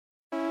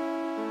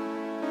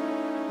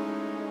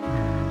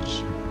Like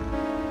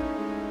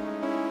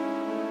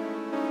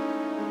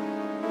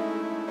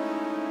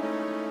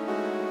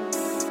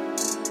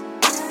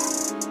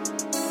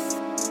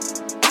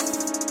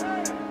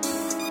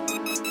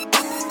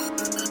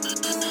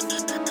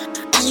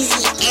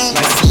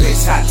some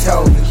bitch, I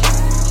told you,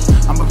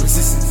 I'm a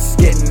resistance,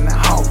 getting the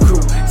whole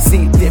crew.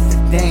 Seeing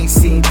different things,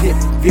 seeing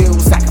different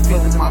views. I can feel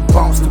in my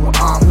bones through an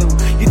arm new.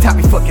 You taught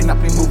me fucking up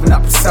and moving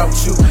up is so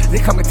true. They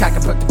come and talk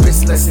about the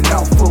bitch lesson,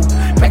 no fool.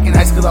 Back in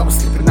high school, I was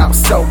sleeping, I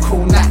was so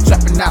cool. Not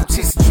dropping out,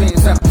 chasing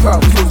dreams, I'm pro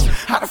dude.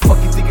 How the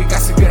fuck you think I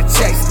got so good at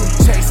chasing?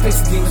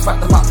 Facing demons, fight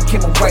them off, and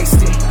keep them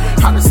wasted.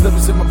 How the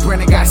slivers in my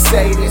brain, I gotta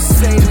say this.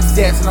 Just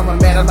dancing on my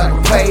man, I like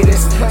to play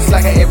this. It's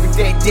like an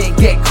everyday thing,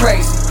 get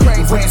crazy.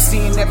 The way I'm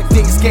seeing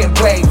everything is getting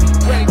wavy.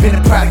 Been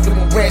a product of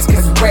my rest,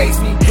 cause it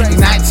raised me.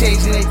 And I ain't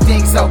changing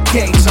anything, it's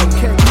okay. It's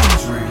okay. I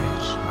drink,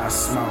 I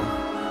smoke,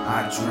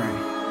 I drink,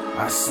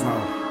 I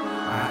smoke,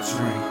 I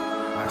drink,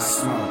 I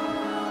smoke.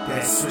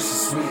 That swishy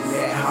sweet,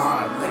 that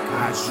hard liquor.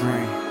 I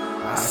drink,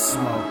 I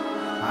smoke,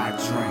 I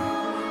drink,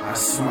 I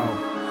smoke,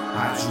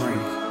 I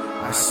drink,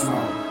 I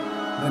smoke.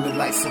 Limit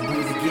lights so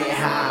we to get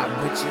high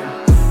with you.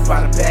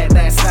 Bought a bad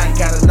last night,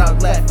 got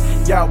enough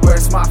left. Y'all,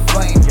 where's my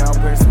flame? Y'all,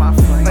 where's my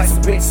flame? Like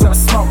some bitch, I'ma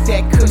smoke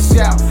that kush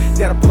out.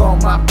 That'll blow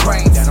my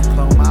brains. That'll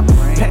blow my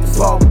brains. Pet the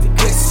ball with the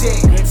good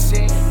shit. Good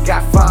shit.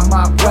 Gotta find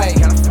my way.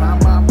 Gotta find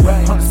my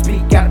way. On the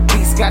beat, got a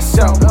beast, got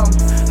show.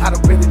 I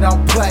don't really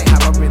don't play. I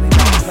don't really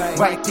don't play.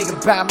 Why you think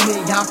about me?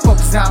 I'm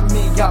focused on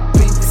me. Y'all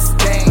been this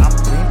thing.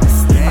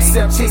 I'm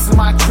still chasing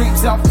my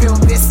dreams, I'm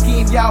feeling this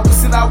scheme. Y'all,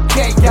 was it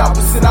okay? Y'all,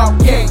 was it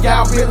okay?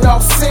 Y'all really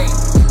don't see.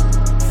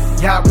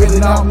 Y'all really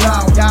don't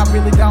know. Y'all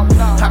really don't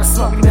know how to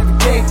smoke it every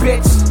day,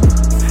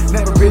 bitch.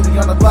 Never really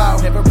on the low.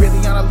 Never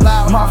really on the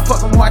low.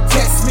 Motherfucker want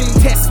test me.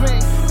 Test me.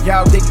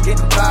 Y'all, they can get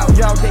the loud.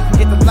 Y'all, they can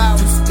get the loud.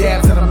 Two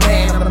stabs of the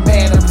man. I'm the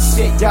man of the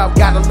shit. Y'all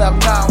gotta let 'em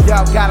know.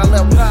 Y'all gotta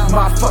let 'em know.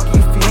 Motherfucker,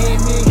 if you hear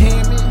me,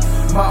 hear me.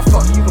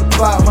 Motherfucker, you can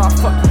blow.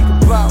 Motherfucker, you can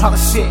blow. All the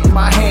shit in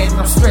my head and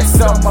I'm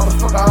stressed out.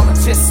 Motherfucker, I'ma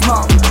just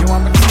smoke. You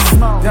want me to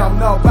smoke? They don't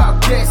know about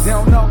this. They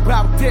don't know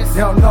about this. They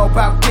don't know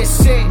about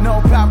this shit.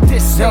 Know about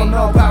this shit. They don't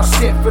know about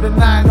shit for the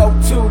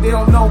 902. They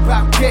don't know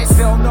about this.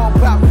 They don't know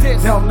about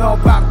this. They don't know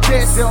about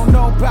this. They don't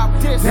know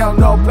about this. They don't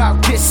know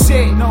about this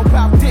shit. Know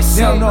about this shit.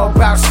 They don't know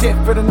about shit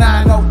for the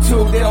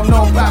 902. They don't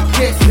know about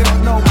this. They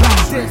don't know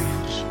about this.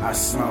 I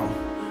smoke.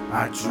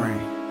 I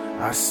drink.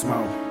 I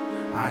smoke.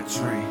 I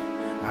drink.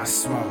 I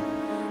smoke.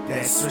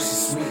 That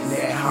swishy sweet and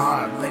that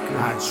hard liquor.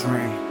 I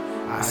drink,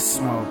 I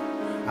smoke,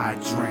 I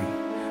drink,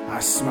 I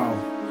smoke,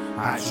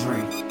 I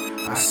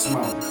drink, I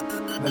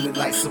smoke. Let it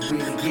like so we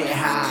to get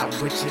high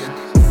with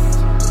you.